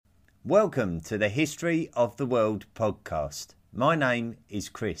Welcome to the History of the World podcast. My name is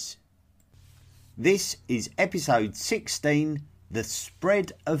Chris. This is episode 16, The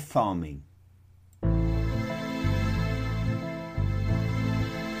Spread of Farming.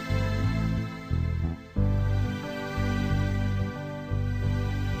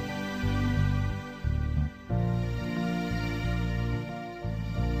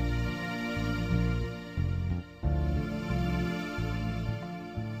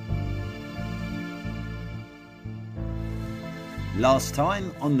 Last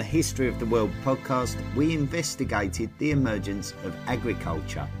time on the History of the World podcast, we investigated the emergence of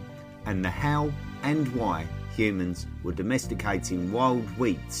agriculture and the how and why humans were domesticating wild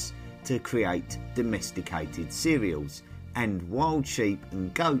wheats to create domesticated cereals and wild sheep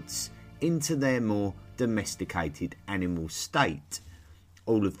and goats into their more domesticated animal state.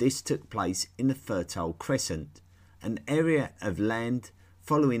 All of this took place in the Fertile Crescent, an area of land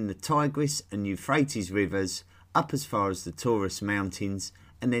following the Tigris and Euphrates rivers up as far as the Taurus Mountains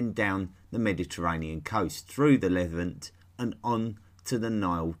and then down the Mediterranean coast through the Levant and on to the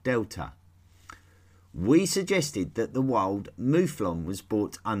Nile Delta. We suggested that the wild mouflon was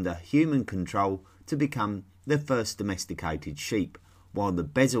brought under human control to become the first domesticated sheep, while the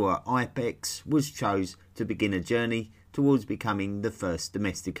Bezoar ibex was chose to begin a journey towards becoming the first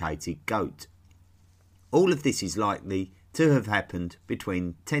domesticated goat. All of this is likely to have happened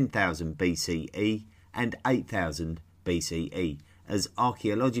between 10,000 BCE and 8000 BCE, as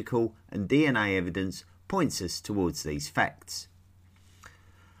archaeological and DNA evidence points us towards these facts.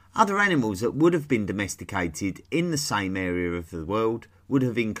 Other animals that would have been domesticated in the same area of the world would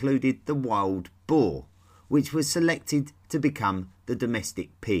have included the wild boar, which was selected to become the domestic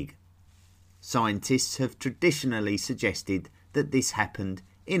pig. Scientists have traditionally suggested that this happened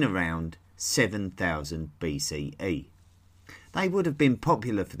in around 7000 BCE. They would have been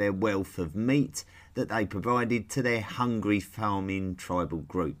popular for their wealth of meat that they provided to their hungry farming tribal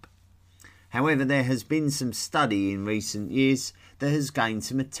group. However, there has been some study in recent years that has gained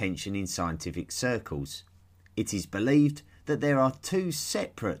some attention in scientific circles. It is believed that there are two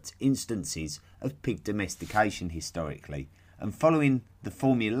separate instances of pig domestication historically, and following the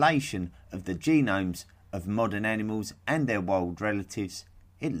formulation of the genomes of modern animals and their wild relatives,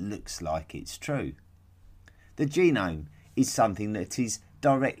 it looks like it's true. The genome is something that is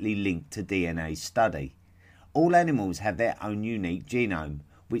directly linked to DNA study. All animals have their own unique genome,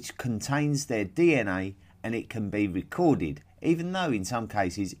 which contains their DNA, and it can be recorded, even though in some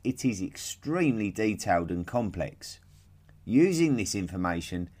cases it is extremely detailed and complex. Using this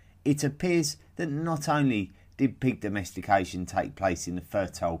information, it appears that not only did pig domestication take place in the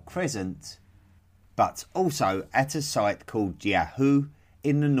Fertile Crescent, but also at a site called Jiahu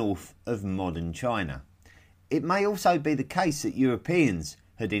in the north of modern China. It may also be the case that Europeans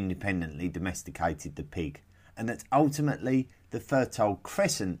had independently domesticated the pig, and that ultimately the Fertile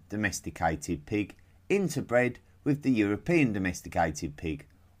Crescent domesticated pig interbred with the European domesticated pig,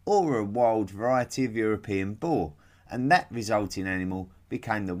 or a wild variety of European boar, and that resulting animal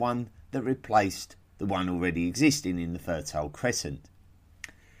became the one that replaced the one already existing in the Fertile Crescent.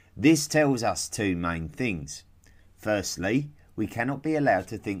 This tells us two main things. Firstly, we cannot be allowed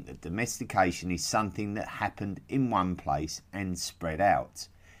to think that domestication is something that happened in one place and spread out.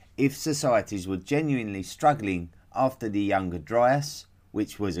 If societies were genuinely struggling after the Younger Dryas,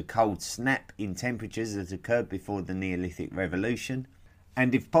 which was a cold snap in temperatures that occurred before the Neolithic Revolution,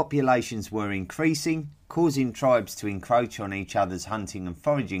 and if populations were increasing, causing tribes to encroach on each other's hunting and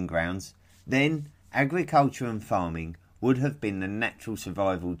foraging grounds, then agriculture and farming would have been the natural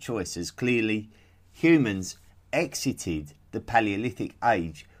survival choice, as clearly humans exited the Paleolithic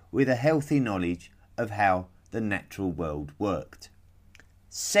age with a healthy knowledge of how the natural world worked.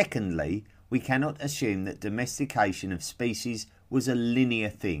 Secondly, we cannot assume that domestication of species was a linear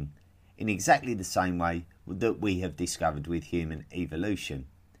thing, in exactly the same way that we have discovered with human evolution.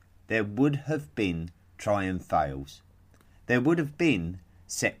 There would have been try and fails. There would have been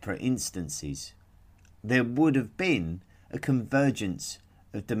separate instances. There would have been a convergence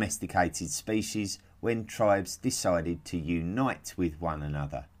of domesticated species when tribes decided to unite with one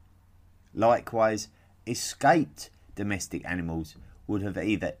another. Likewise, escaped domestic animals would have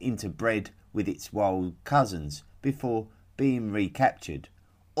either interbred with its wild cousins before being recaptured,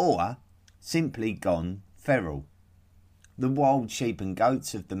 or simply gone feral. The wild sheep and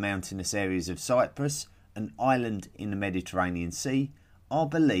goats of the mountainous areas of Cyprus, an island in the Mediterranean Sea, are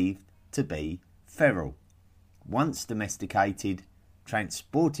believed to be feral. Once domesticated,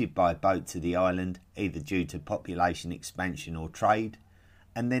 transported by boat to the island, either due to population expansion or trade,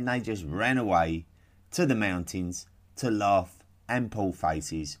 and then they just ran away to the mountains to laugh and pull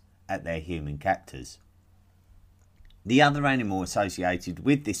faces at their human captors. The other animal associated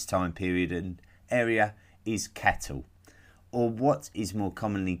with this time period and area is cattle, or what is more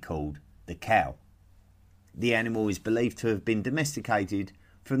commonly called the cow. The animal is believed to have been domesticated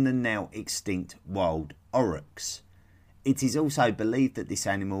from the now extinct wild aurochs. It is also believed that this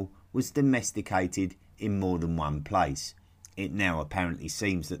animal was domesticated in more than one place. It now apparently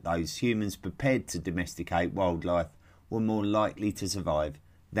seems that those humans prepared to domesticate wildlife were more likely to survive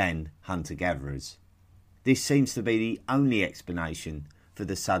than hunter-gatherers. This seems to be the only explanation for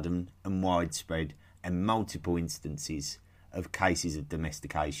the sudden and widespread and multiple instances of cases of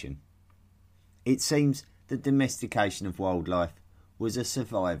domestication. It seems that domestication of wildlife was a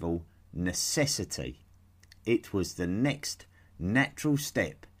survival necessity. It was the next natural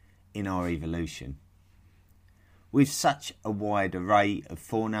step in our evolution. With such a wide array of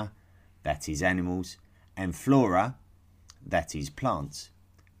fauna, that is animals, and flora, that is plants,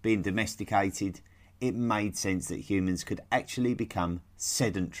 being domesticated, it made sense that humans could actually become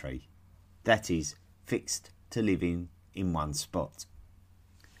sedentary, that is, fixed to living in one spot.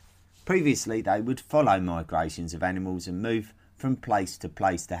 Previously, they would follow migrations of animals and move from place to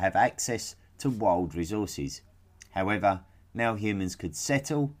place to have access to wild resources. However, now humans could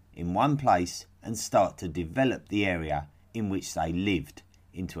settle in one place and start to develop the area in which they lived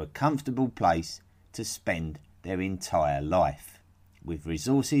into a comfortable place to spend their entire life, with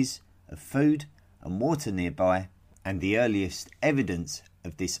resources of food and water nearby, and the earliest evidence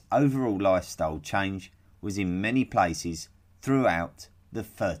of this overall lifestyle change was in many places throughout the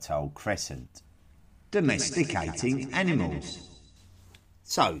Fertile Crescent. Domesticating animals.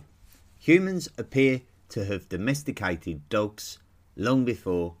 So, humans appear to have domesticated dogs long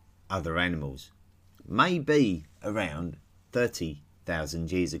before other animals, maybe around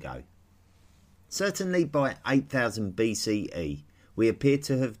 30,000 years ago. Certainly by 8000 BCE, we appear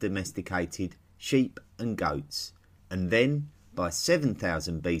to have domesticated sheep and goats, and then by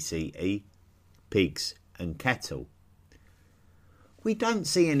 7000 BCE, pigs and cattle. We don't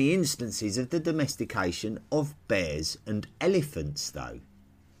see any instances of the domestication of bears and elephants though.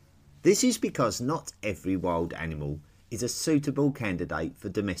 This is because not every wild animal is a suitable candidate for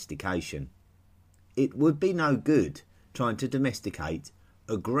domestication. It would be no good trying to domesticate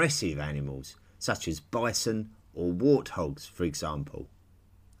aggressive animals such as bison or warthogs, for example.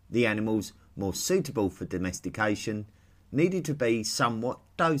 The animals more suitable for domestication needed to be somewhat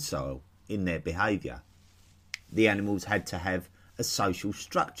docile in their behaviour. The animals had to have a social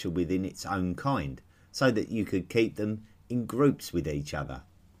structure within its own kind so that you could keep them in groups with each other.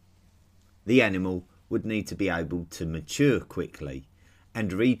 The animal would need to be able to mature quickly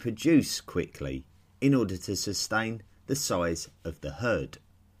and reproduce quickly in order to sustain the size of the herd.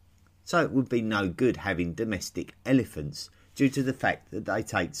 So it would be no good having domestic elephants due to the fact that they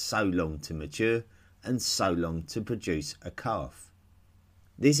take so long to mature and so long to produce a calf.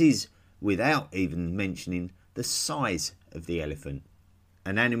 This is without even mentioning the size of the elephant,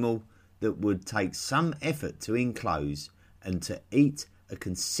 an animal that would take some effort to enclose and to eat a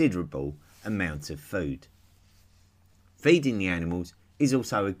considerable amount of food. Feeding the animals is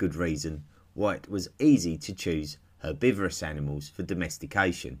also a good reason why it was easy to choose herbivorous animals for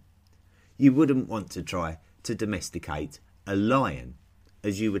domestication. You wouldn't want to try to domesticate a lion,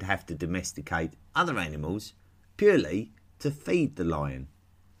 as you would have to domesticate other animals purely to feed the lion.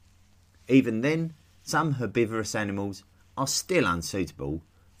 Even then, some herbivorous animals are still unsuitable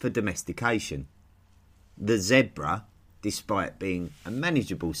for domestication. The zebra, despite being a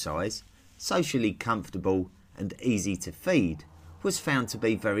manageable size, socially comfortable and easy to feed, was found to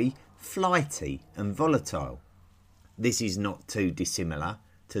be very flighty and volatile. This is not too dissimilar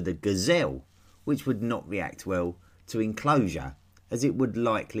to the gazelle, which would not react well to enclosure, as it would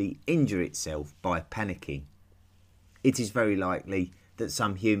likely injure itself by panicking. It is very likely that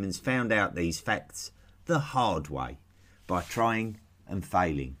some humans found out these facts the hard way, by trying and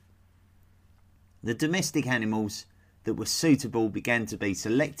failing. The domestic animals that were suitable began to be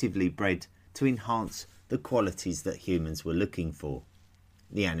selectively bred to enhance the qualities that humans were looking for.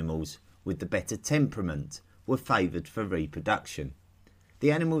 The animals with the better temperament were favoured for reproduction.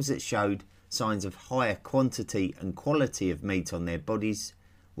 The animals that showed signs of higher quantity and quality of meat on their bodies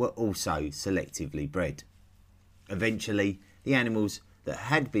were also selectively bred. Eventually, the animals that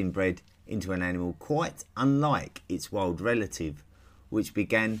had been bred into an animal quite unlike its wild relative, which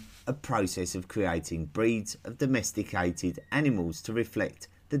began a process of creating breeds of domesticated animals to reflect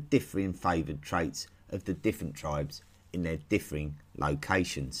the differing favoured traits of the different tribes in their differing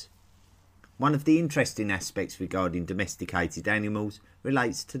locations. One of the interesting aspects regarding domesticated animals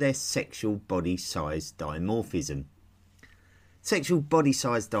relates to their sexual body size dimorphism. Sexual body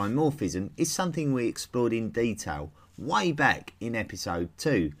size dimorphism is something we explored in detail way back in episode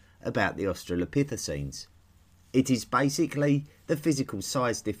 2 about the Australopithecines. It is basically the physical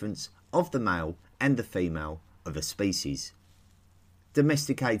size difference of the male and the female of a species.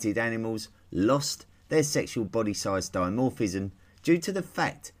 Domesticated animals lost their sexual body size dimorphism due to the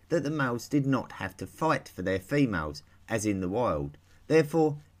fact that the males did not have to fight for their females as in the wild.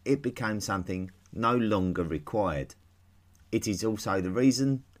 Therefore, it became something no longer required. It is also the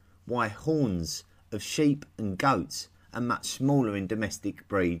reason why horns of sheep and goats are much smaller in domestic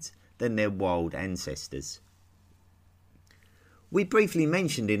breeds than their wild ancestors. We briefly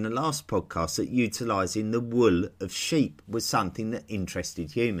mentioned in the last podcast that utilising the wool of sheep was something that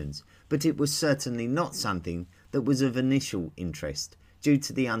interested humans, but it was certainly not something that was of initial interest due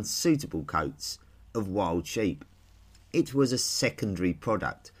to the unsuitable coats of wild sheep. It was a secondary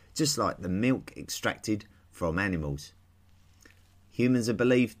product, just like the milk extracted from animals. Humans are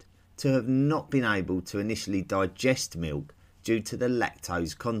believed to have not been able to initially digest milk due to the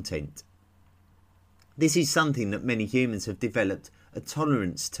lactose content. This is something that many humans have developed a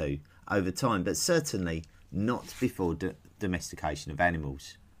tolerance to over time, but certainly not before domestication of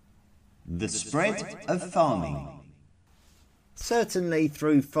animals. The spread of farming. Certainly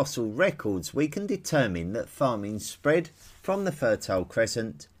through fossil records we can determine that farming spread from the Fertile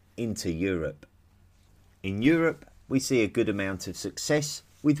Crescent into Europe. In Europe we see a good amount of success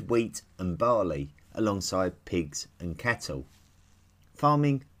with wheat and barley alongside pigs and cattle.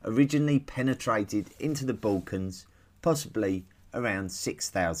 Farming originally penetrated into the Balkans possibly around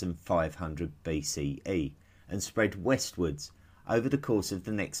 6500 BCE and spread westwards over the course of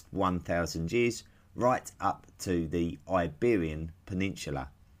the next 1000 years right up to the Iberian Peninsula.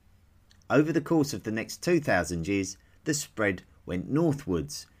 Over the course of the next 2000 years the spread went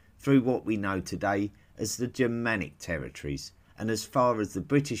northwards through what we know today as the Germanic territories and as far as the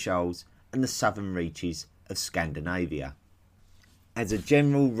British Isles and the southern reaches of Scandinavia. As a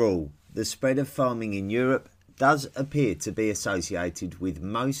general rule, the spread of farming in Europe does appear to be associated with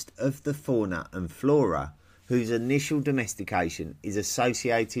most of the fauna and flora whose initial domestication is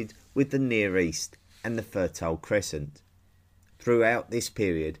associated with the Near East and the Fertile Crescent. Throughout this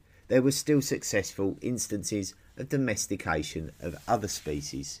period, there were still successful instances of domestication of other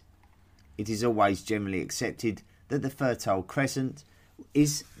species. It is always generally accepted that the Fertile Crescent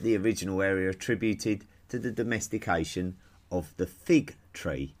is the original area attributed to the domestication of the fig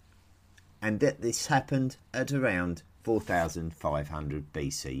tree, and that this happened at around 4500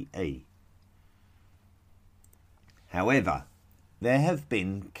 BCE. However, there have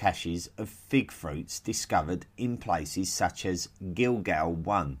been caches of fig fruits discovered in places such as Gilgal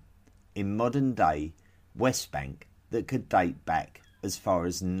 1 in modern-day West Bank that could date back as far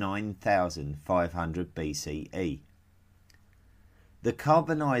as 9500 BCE. The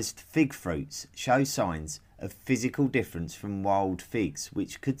carbonised fig fruits show signs of physical difference from wild figs,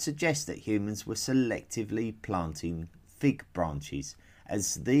 which could suggest that humans were selectively planting fig branches,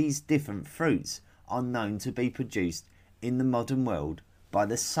 as these different fruits are known to be produced in the modern world by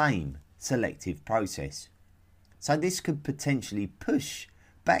the same selective process. So this could potentially push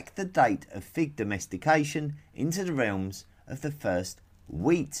back the date of fig domestication into the realms of the first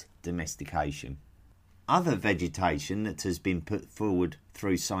wheat domestication. Other vegetation that has been put forward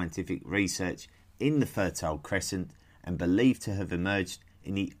through scientific research in the Fertile Crescent and believed to have emerged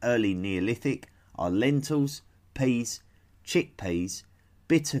in the early Neolithic are lentils, peas, chickpeas,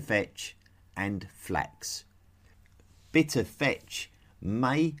 bitter vetch and flax. Bitter vetch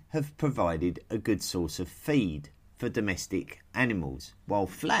may have provided a good source of feed for domestic animals, while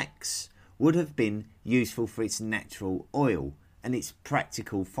flax would have been useful for its natural oil and its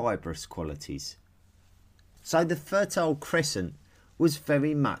practical fibrous qualities. So the Fertile Crescent was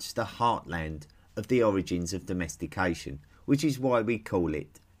very much the heartland of the origins of domestication, which is why we call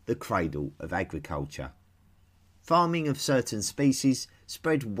it the cradle of agriculture. Farming of certain species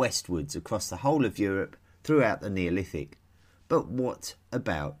spread westwards across the whole of Europe throughout the Neolithic. But what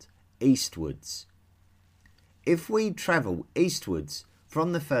about eastwards? If we travel eastwards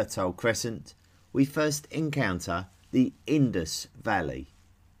from the Fertile Crescent, we first encounter the Indus Valley.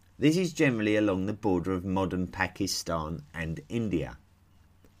 This is generally along the border of modern Pakistan and India.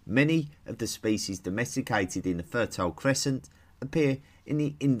 Many of the species domesticated in the Fertile Crescent appear in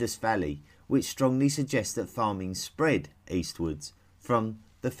the Indus Valley, which strongly suggests that farming spread eastwards from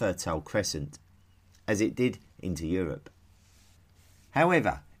the Fertile Crescent, as it did into Europe.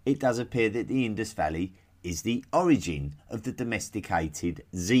 However, it does appear that the Indus Valley is the origin of the domesticated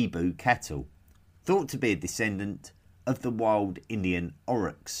zebu cattle, thought to be a descendant of the wild Indian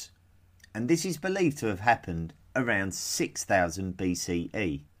aurochs, and this is believed to have happened around 6000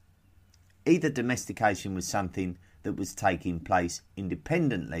 BCE. Either domestication was something that was taking place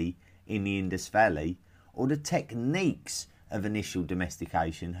independently in the Indus Valley, or the techniques of initial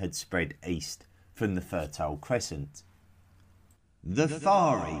domestication had spread east from the Fertile Crescent. The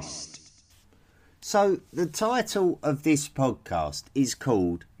Far East. So the title of this podcast is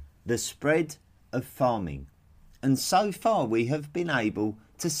called The Spread of Farming, and so far we have been able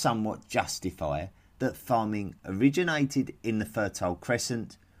to somewhat justify that farming originated in the Fertile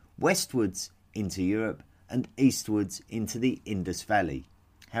Crescent, westwards into Europe and eastwards into the Indus Valley.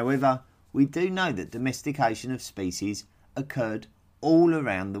 However, we do know that domestication of species occurred all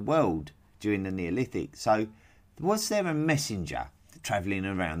around the world during the Neolithic. So was there a messenger travelling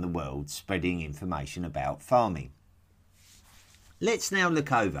around the world spreading information about farming? Let's now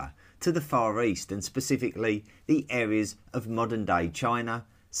look over to the Far East, and specifically the areas of modern-day China,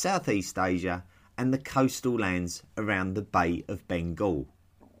 Southeast Asia and the coastal lands around the Bay of Bengal.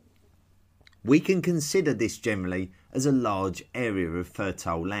 We can consider this generally as a large area of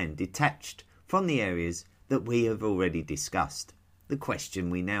fertile land detached from the areas that we have already discussed. The question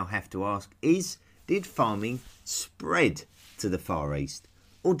we now have to ask is, did farming spread to the Far East,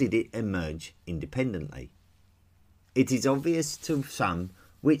 or did it emerge independently? It is obvious to some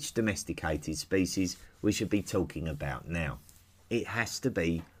which domesticated species we should be talking about now. It has to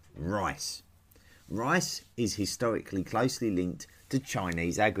be rice. Rice is historically closely linked to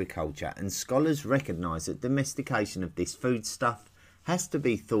Chinese agriculture, and scholars recognise that domestication of this foodstuff has to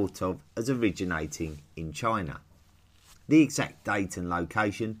be thought of as originating in China. The exact date and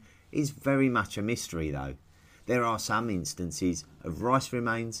location is very much a mystery though. There are some instances of rice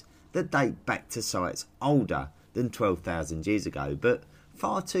remains that date back to sites older than 12,000 years ago, but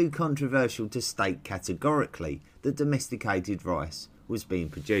far too controversial to state categorically that domesticated rice was being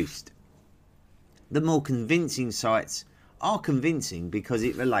produced. The more convincing sites are convincing because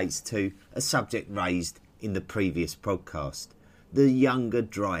it relates to a subject raised in the previous podcast, the Younger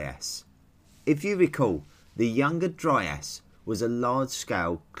Dryas. If you recall, the Younger Dryas was a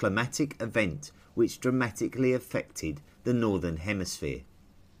large-scale climatic event which dramatically affected the northern hemisphere.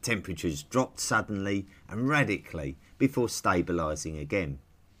 Temperatures dropped suddenly and radically before stabilising again.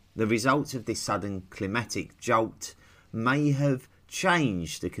 The results of this sudden climatic jolt may have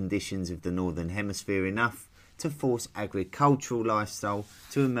changed the conditions of the northern hemisphere enough to force agricultural lifestyle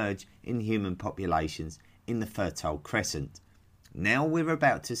to emerge in human populations in the Fertile Crescent. Now we're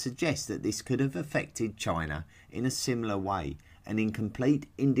about to suggest that this could have affected China in a similar way and in complete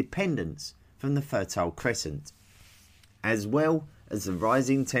independence from the Fertile Crescent, as well as the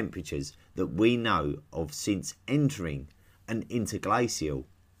rising temperatures that we know of since entering an interglacial.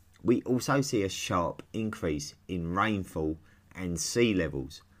 We also see a sharp increase in rainfall and sea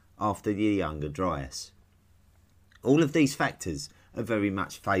levels after the Younger Dryas. All of these factors are very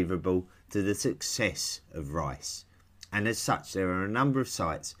much favourable to the success of rice, and as such there are a number of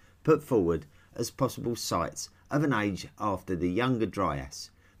sites put forward as possible sites of an age after the Younger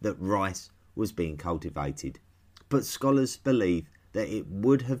Dryas that rice was being cultivated. But scholars believe that it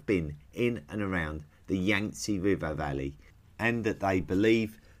would have been in and around the Yangtze River Valley, and that they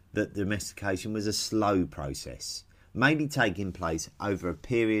believe that domestication was a slow process, maybe taking place over a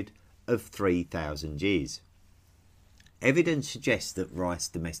period of 3,000 years. Evidence suggests that rice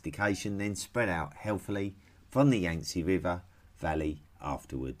domestication then spread out healthily from the Yangtze River Valley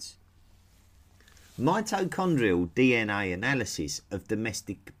afterwards. Mitochondrial DNA analysis of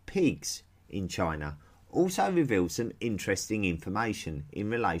domestic pigs in China also reveals some interesting information in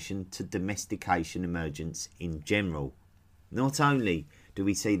relation to domestication emergence in general. Not only do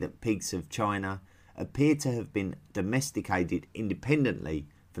we see that pigs of China appear to have been domesticated independently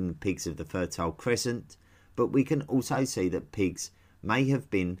from the pigs of the Fertile Crescent, but we can also see that pigs may have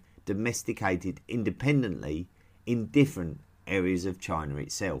been domesticated independently in different areas of China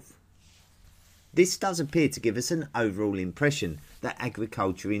itself. This does appear to give us an overall impression that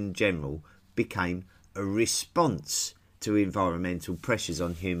agriculture in general became a response to environmental pressures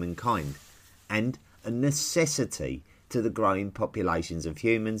on humankind, and a necessity to the growing populations of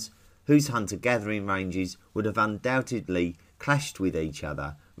humans whose hunter-gathering ranges would have undoubtedly clashed with each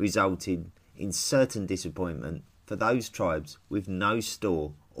other, resulting in certain disappointment for those tribes with no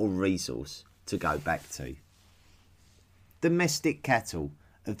store or resource to go back to. Domestic cattle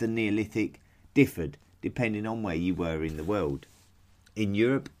of the Neolithic differed depending on where you were in the world. In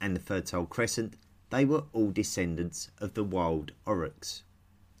Europe and the Fertile Crescent, they were all descendants of the wild aurochs.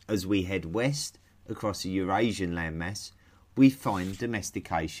 As we head west across the Eurasian landmass, we find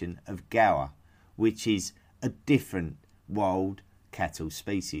domestication of gaur, which is a different wild cattle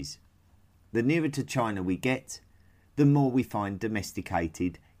species. The nearer to China we get, the more we find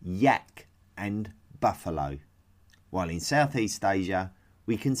domesticated yak and buffalo, while in Southeast Asia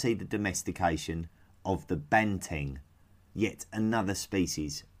we can see the domestication of the banteng, yet another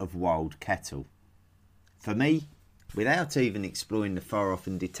species of wild cattle. For me, without even exploring the far-off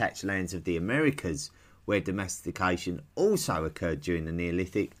and detached lands of the Americas, where domestication also occurred during the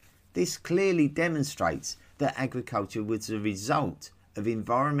Neolithic, this clearly demonstrates that agriculture was a result of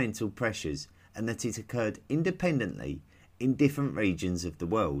environmental pressures and that it occurred independently in different regions of the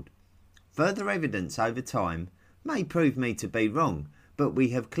world. Further evidence over time may prove me to be wrong, but we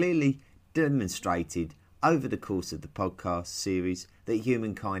have clearly demonstrated over the course of the podcast series that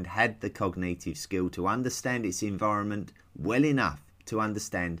humankind had the cognitive skill to understand its environment well enough to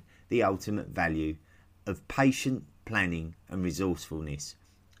understand the ultimate value of patient planning and resourcefulness,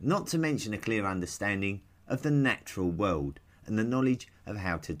 not to mention a clear understanding of the natural world and the knowledge of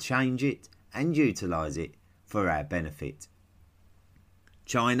how to change it and utilise it for our benefit.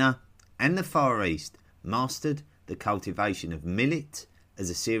 China and the Far East mastered the cultivation of millet as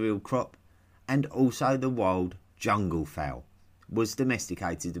a cereal crop, and also the wild jungle fowl was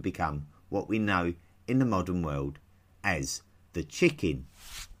domesticated to become what we know in the modern world as the chicken.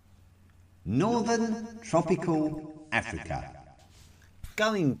 Northern tropical Africa.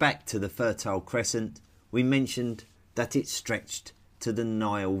 Going back to the Fertile Crescent, we mentioned that it stretched to the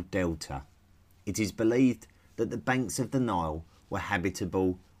Nile Delta. It is believed that the banks of the Nile were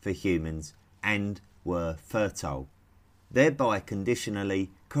habitable for humans and were fertile, thereby conditionally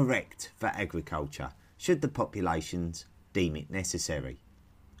correct for agriculture should the populations deem it necessary.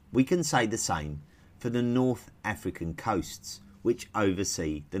 We can say the same for the North African coasts, which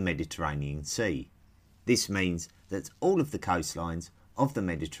oversee the Mediterranean Sea. This means that all of the coastlines of the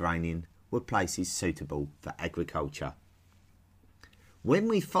Mediterranean were places suitable for agriculture. When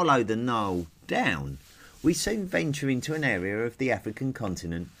we follow the Nile down, we soon venture into an area of the African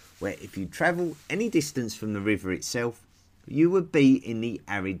continent where if you travel any distance from the river itself, you would be in the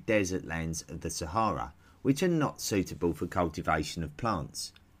arid desert lands of the Sahara, which are not suitable for cultivation of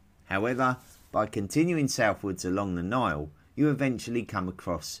plants. However, by continuing southwards along the Nile, you eventually come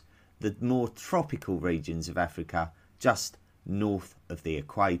across the more tropical regions of Africa just north of the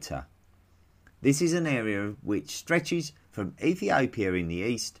equator. This is an area which stretches from Ethiopia in the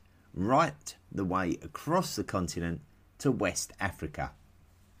east right the way across the continent to West Africa.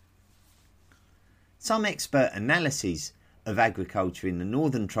 Some expert analyses of agriculture in the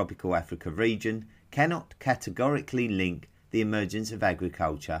northern tropical Africa region cannot categorically link the emergence of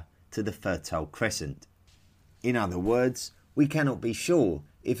agriculture to the Fertile Crescent. In other words, we cannot be sure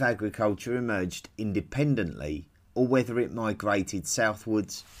if agriculture emerged independently or whether it migrated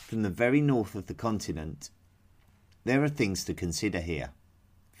southwards from the very north of the continent. There are things to consider here.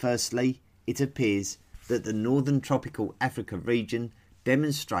 Firstly, it appears that the northern tropical Africa region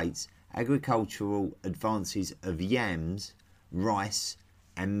demonstrates agricultural advances of yams, rice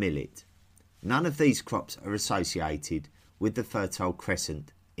and millet. None of these crops are associated with the Fertile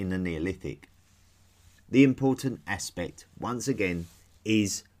Crescent in the Neolithic. The important aspect, once again,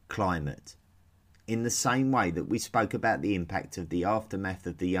 is climate. In the same way that we spoke about the impact of the aftermath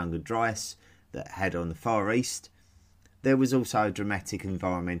of the Younger Dryas that had on the Far East, there was also a dramatic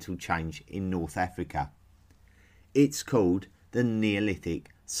environmental change in North Africa. It's called the Neolithic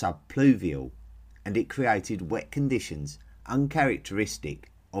subpluvial, and it created wet conditions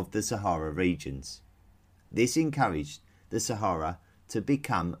uncharacteristic of the Sahara regions. This encouraged the Sahara to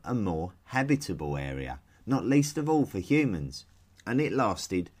become a more habitable area, not least of all for humans, and it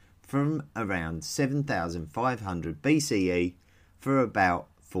lasted from around 7,500 BCE for about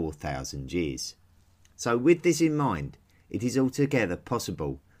 4,000 years. So with this in mind, it is altogether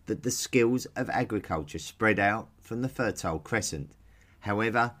possible that the skills of agriculture spread out from the Fertile Crescent.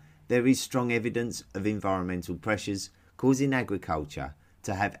 However, there is strong evidence of environmental pressures causing agriculture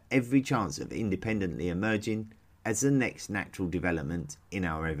to have every chance of independently emerging as the next natural development in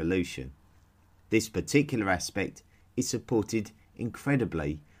our evolution. This particular aspect is supported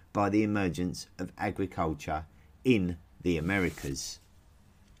incredibly by the emergence of agriculture in the Americas.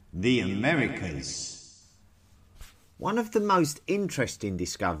 The Americas. One of the most interesting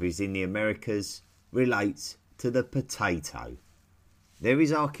discoveries in the Americas relates to the potato. There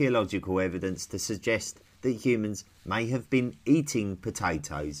is archaeological evidence to suggest that humans may have been eating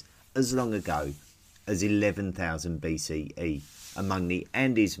potatoes as long ago as 11,000 BCE among the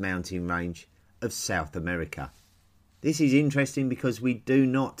Andes mountain range of South America. This is interesting because we do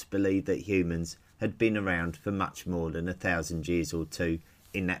not believe that humans had been around for much more than 1,000 years or two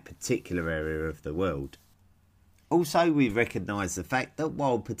in that particular area of the world. Also, we recognise the fact that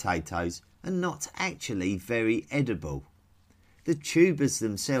wild potatoes and not actually very edible. The tubers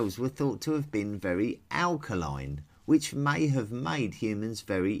themselves were thought to have been very alkaline, which may have made humans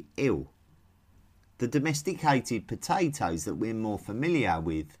very ill. The domesticated potatoes that we're more familiar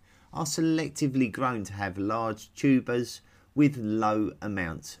with are selectively grown to have large tubers with low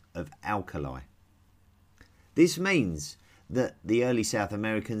amounts of alkali. This means that the early South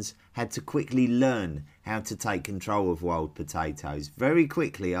Americans had to quickly learn how to take control of wild potatoes very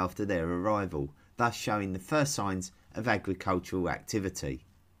quickly after their arrival, thus showing the first signs of agricultural activity.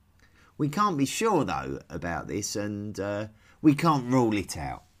 We can't be sure though about this, and we can't rule it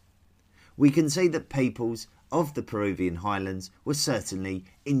out. We can see that peoples of the Peruvian highlands were certainly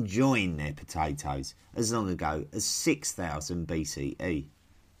enjoying their potatoes as long ago as 6000 BCE.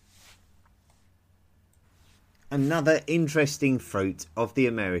 Another interesting fruit of the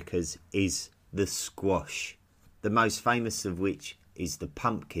Americas is the squash, the most famous of which is the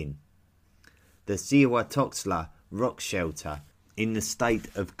pumpkin. The Cihuatoxtla rock shelter in the state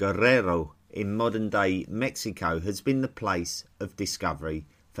of Guerrero in modern-day Mexico has been the place of discovery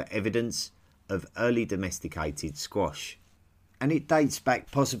for evidence of early domesticated squash, and it dates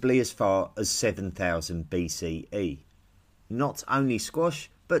back possibly as far as 7000 BCE. Not only squash,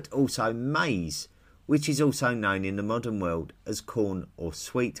 but also maize, which is also known in the modern world as corn or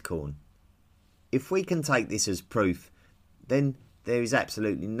sweet corn. If we can take this as proof, then there is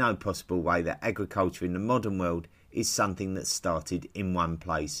absolutely no possible way that agriculture in the modern world is something that started in one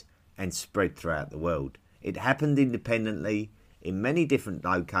place and spread throughout the world. It happened independently in many different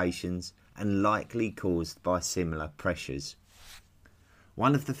locations and likely caused by similar pressures.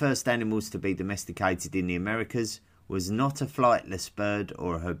 One of the first animals to be domesticated in the Americas was not a flightless bird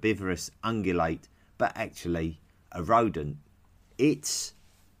or a herbivorous ungulate, but actually a rodent. It's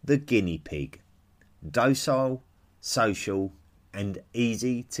the guinea pig. Docile, social, and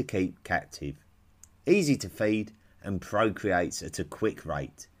easy to keep captive. Easy to feed and procreates at a quick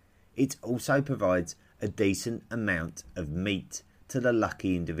rate. It also provides a decent amount of meat to the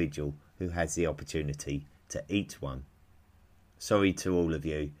lucky individual who has the opportunity to eat one. Sorry to all of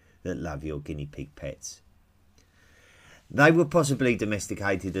you that love your guinea pig pets. They were possibly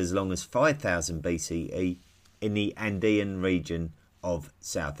domesticated as long as 5000 BCE in the Andean region of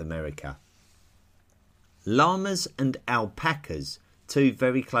South America. Llamas and alpacas, two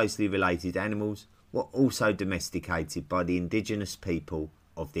very closely related animals, were also domesticated by the indigenous people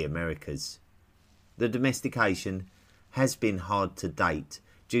of the Americas. The domestication has been hard to date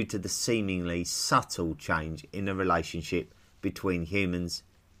due to the seemingly subtle change in the relationship between humans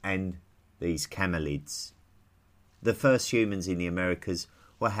and these camelids. The first humans in the Americas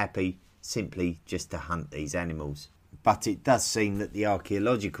were happy simply just to hunt these animals, but it does seem that the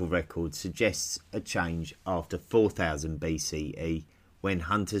archaeological record suggests a change after 4000 BCE, when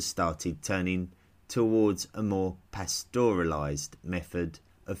hunters started turning towards a more pastoralised method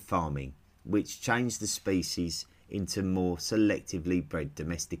of farming, which changed the species into more selectively bred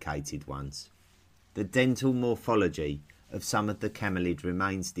domesticated ones. The dental morphology of some of the camelid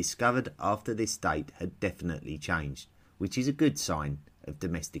remains discovered after this date had definitely changed, which is a good sign of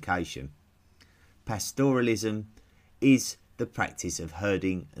domestication. Pastoralism is the practice of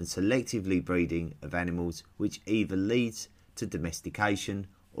herding and selectively breeding of animals, which either leads to domestication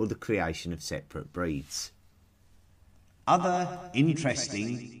or the creation of separate breeds. Other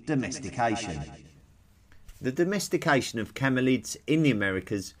interesting domestication. The domestication of camelids in the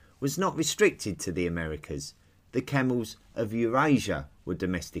Americas was not restricted to the Americas. The camels of Eurasia were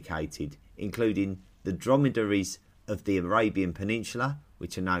domesticated, including the dromedaries of the Arabian Peninsula,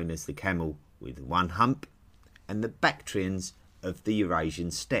 which are known as the camel with one hump, and the Bactrians of the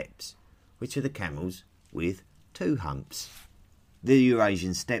Eurasian steppes, which are the camels with two humps. The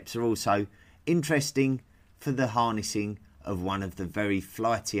Eurasian steppes are also interesting for the harnessing of one of the very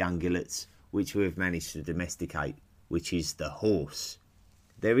flighty ungulates which we have managed to domesticate, which is the horse.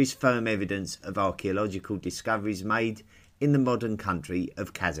 There is firm evidence of archaeological discoveries made in the modern country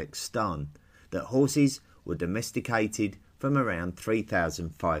of Kazakhstan that horses were domesticated from around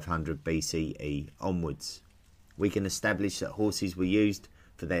 3500 BCE onwards. We can establish that horses were used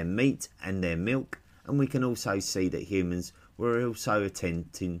for their meat and their milk, and we can also see that humans were also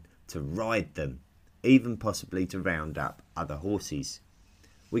attempting to ride them, even possibly to round up other horses.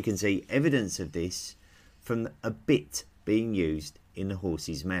 We can see evidence of this from a bit being used in the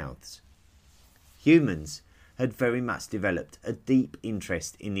horses' mouths. Humans had very much developed a deep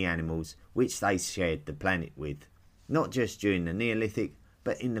interest in the animals which they shared the planet with, not just during the Neolithic,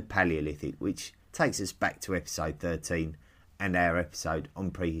 but in the Paleolithic, which takes us back to episode 13 and our episode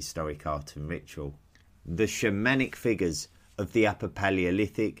on prehistoric art and ritual. The shamanic figures of the Upper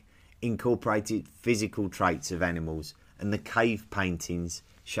Paleolithic incorporated physical traits of animals, and the cave paintings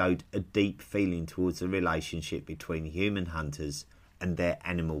showed a deep feeling towards the relationship between human hunters and their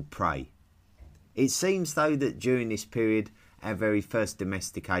animal prey. It seems, though, that during this period, our very first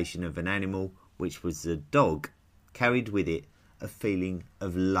domestication of an animal, which was the dog, carried with it a feeling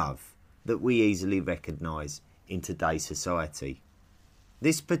of love that we easily recognise in today's society.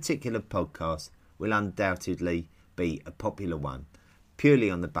 This particular podcast will undoubtedly be a popular one, purely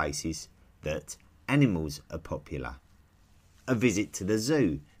on the basis that animals are popular. A visit to the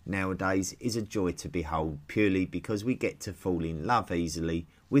zoo nowadays is a joy to behold, purely because we get to fall in love easily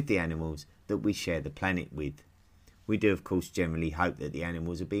with the animals that we share the planet with. We do, of course, generally hope that the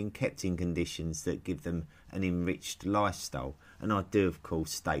animals are being kept in conditions that give them an enriched lifestyle, and I do, of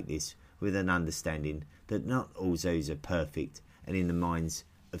course, state this with an understanding that not all zoos are perfect, and in the minds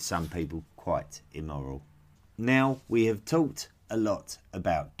of some people quite immoral. Now, we have talked a lot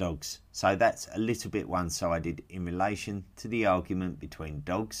about dogs, so that's a little bit one-sided in relation to the argument between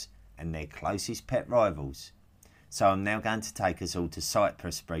dogs and their closest pet rivals. So I'm now going to take us all to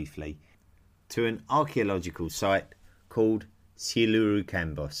Cyprus briefly, to an archaeological site called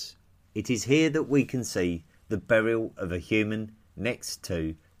Silourikambos. It is here that we can see the burial of a human next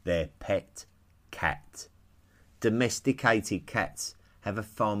to their pet cat. Domesticated cats have a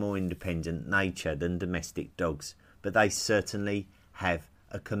far more independent nature than domestic dogs, but they certainly have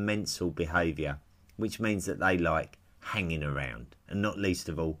a commensal behaviour, which means that they like hanging around, and not least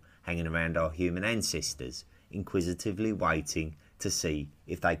of all, hanging around our human ancestors, inquisitively waiting to see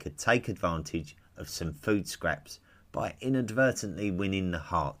if they could take advantage of some food scraps by inadvertently winning the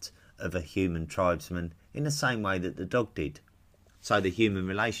heart of a human tribesman in the same way that the dog did. So the human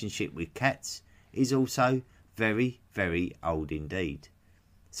relationship with cats is also very, very old indeed.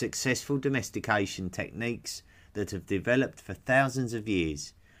 Successful domestication techniques that have developed for thousands of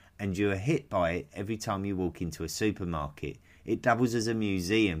years, and you are hit by it every time you walk into a supermarket. It doubles as a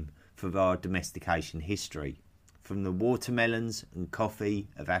museum for our domestication history, from the watermelons and coffee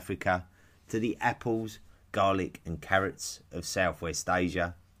of Africa to the apples, garlic and carrots of Southwest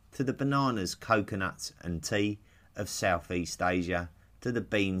Asia, to the bananas, coconuts and tea of Southeast Asia, to the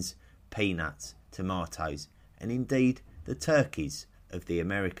beans, peanuts, tomatoes and indeed the turkeys of the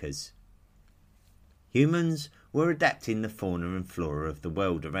Americas. Humans were adapting the fauna and flora of the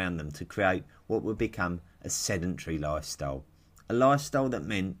world around them to create what would become a sedentary lifestyle, a lifestyle that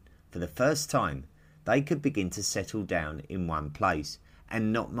meant, for the first time, they could begin to settle down in one place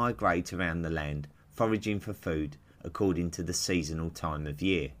and not migrate around the land, foraging for food according to the seasonal time of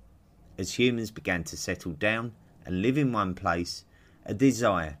year. As humans began to settle down and live in one place, a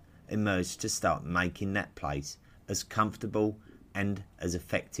desire emerged to start making that place as comfortable and as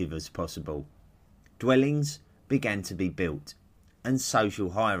effective as possible. Dwellings began to be built, and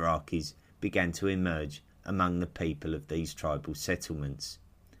social hierarchies began to emerge among the people of these tribal settlements.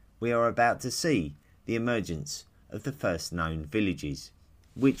 We are about to see the emergence of the first known villages,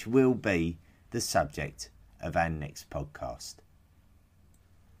 which will be the subject of our next podcast.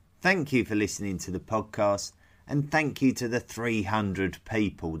 Thank you for listening to the podcast, and thank you to the 300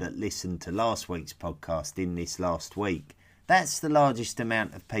 people that listened to last week's podcast in this last week. That's the largest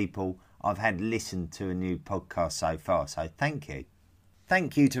amount of people I've had listened to a new podcast so far, so thank you.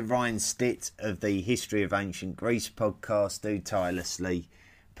 Thank you to Ryan Stitt of the History of Ancient Greece podcast, who tirelessly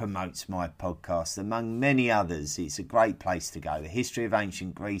promotes my podcast, among many others. It's a great place to go. The History of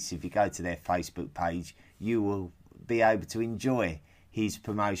Ancient Greece, if you go to their Facebook page, you will be able to enjoy his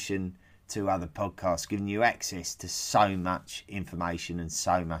promotion to other podcasts, giving you access to so much information and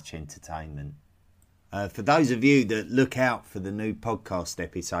so much entertainment. For those of you that look out for the new podcast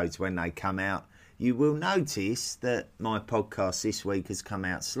episodes when they come out, you will notice that my podcast this week has come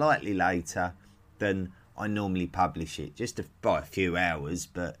out slightly later than I normally publish it, just by a few hours,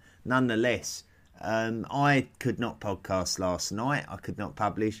 but nonetheless, I could not podcast last night. I could not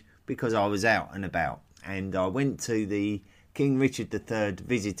publish because I was out and about, and I went to the King Richard III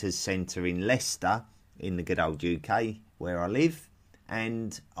Visitors Centre in Leicester, in the good old UK, where I live,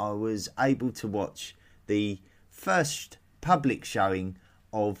 and I was able to watch the first public showing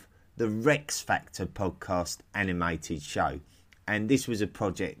of the Rex Factor podcast animated show. And this was a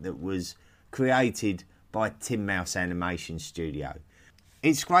project that was created by Tim Mouse Animation Studio.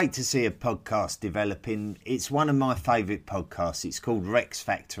 It's great to see a podcast developing. It's one of my favourite podcasts. It's called Rex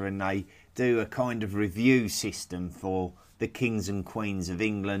Factor, and they do a kind of review system for the Kings and Queens of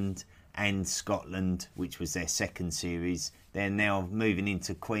England and Scotland, which was their second series. They're now moving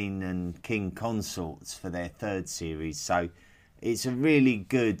into Queen and King Consorts for their third series. So it's a really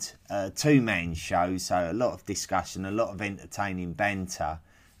good two-man show. So a lot of discussion, a lot of entertaining banter.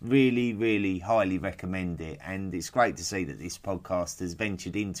 really, really highly recommend it. And it's great to see that this podcast has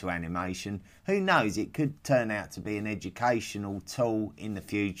ventured into animation. Who knows, it could turn out to be an educational tool in the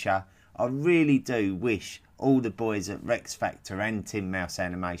future. I really do wish all the boys at Rex Factor and Tim Mouse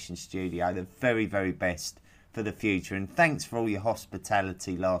Animation Studio the very, very best for the future. And thanks for all your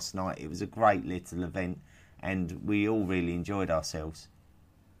hospitality last night. It was a great little event and we all really enjoyed ourselves.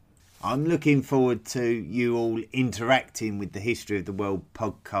 I'm looking forward to you all interacting with the History of the World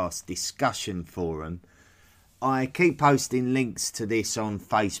podcast discussion forum. I keep posting links to this on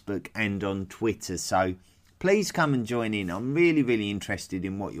Facebook and on Twitter, so please come and join in. I'm really, really interested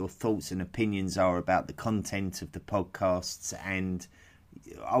in what your thoughts and opinions are about the content of the podcasts, and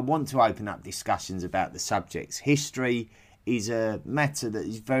I want to open up discussions about the subjects. History is a matter that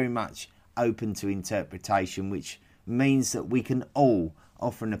is very much open to interpretation, which means that we can all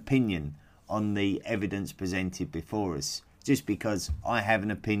offer an opinion on the evidence presented before us. Just because I have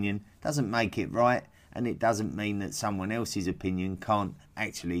an opinion doesn't make it right, and it doesn't mean that someone else's opinion can't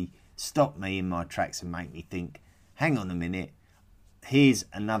actually stop me in my tracks and make me think, hang on a minute, here's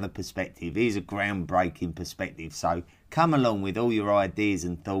another perspective, here's a groundbreaking perspective. So come along with all your ideas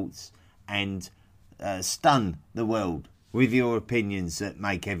and thoughts and stun the world with your opinions that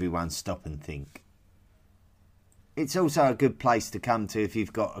make everyone stop and think. It's also a good place to come to if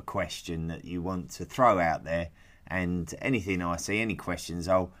you've got a question that you want to throw out there, and anything I see, any questions,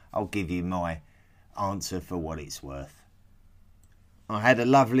 I'll give you my answer for what it's worth. I had a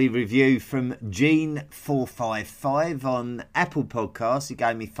lovely review from Gene455 on Apple Podcasts. He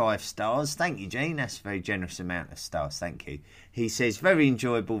gave me 5 stars. Thank you, Gene. That's a very generous amount of stars. Thank you. He says, very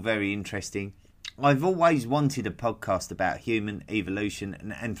enjoyable, very interesting. I've always wanted a podcast about human evolution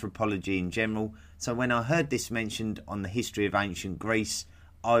and anthropology in general, so when I heard this mentioned on the history of ancient Greece,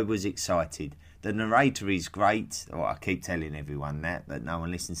 I was excited. The narrator is great. Oh, I keep telling everyone that, but no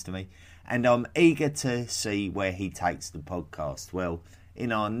one listens to me. And I'm eager to see where he takes the podcast. Well,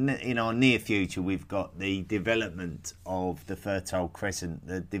 in our near future, we've got the development of the Fertile Crescent,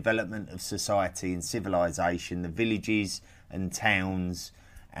 the development of society and civilization, the villages and towns,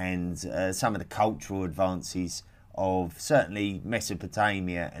 and some of the cultural advances of certainly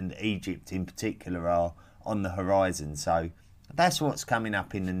Mesopotamia and Egypt in particular are on the horizon. So that's what's coming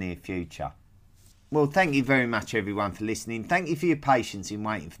up in the near future. Well, thank you very much, everyone, for listening. Thank you for your patience in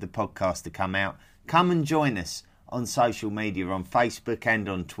waiting for the podcast to come out. Come and join us on social media, on Facebook and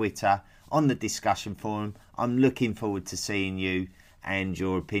on Twitter, on the discussion forum. I'm looking forward to seeing you and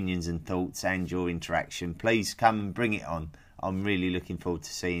your opinions and thoughts and your interaction. Please come and bring it on. I'm really looking forward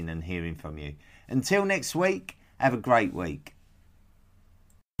to seeing and hearing from you. Until next week, have a great week.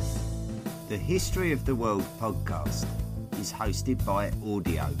 The History of the World podcast is hosted by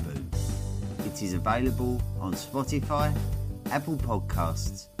Audioboo. It is available on Spotify, Apple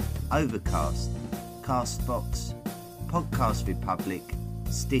Podcasts, Overcast, Castbox, Podcast Republic,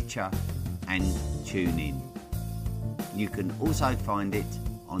 Stitcher and TuneIn. You can also find it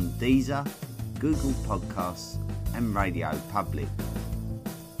on Deezer, Google Podcasts and Radio Public.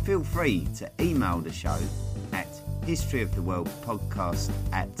 Feel free to email the show at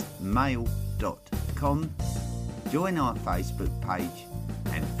historyoftheworldpodcast@mail.com. Join our Facebook page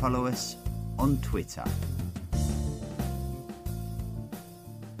and follow us on Twitter.